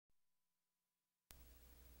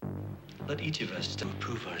Let each of us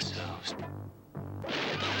improve ourselves.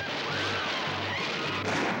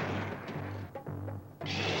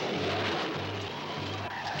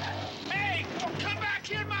 Hey! Come back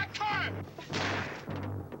here in my car!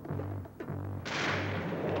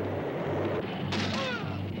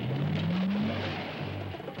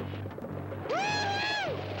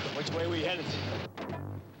 Which way we headed?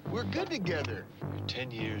 We're good together. You're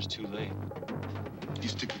 10 years too late. You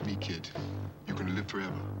stick with me, kid. You're gonna live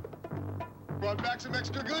forever. Brought back some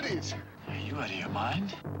extra goodies. Are you out of your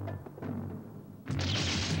mind?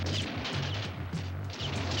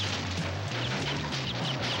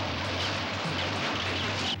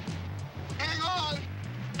 Hang on!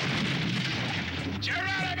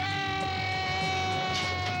 Geronimo!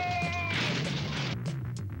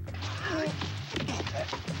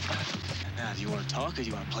 Now, do you want to talk or do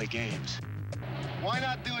you want to play games? Why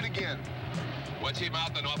not do it again? What's he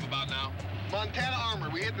mouthing off about now? Montana Armor.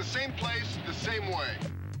 We hit the same place, the same way.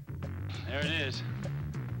 There it is.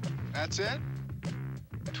 That's it?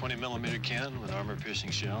 20-millimeter cannon with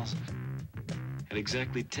armor-piercing shells. At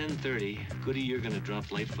exactly 10:30, Goody, you're gonna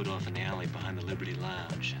drop Lightfoot off in the alley behind the Liberty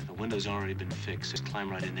Lounge. The window's already been fixed. Just climb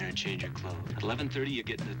right in there and change your clothes. At 11:30, you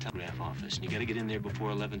get in the telegraph office, and you gotta get in there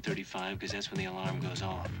before 11:35, because that's when the alarm goes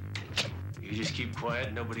off. You just keep quiet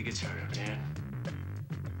and nobody gets hurt, man.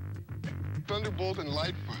 Thunderbolt and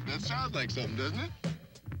Lightfoot. That sounds like something, doesn't it?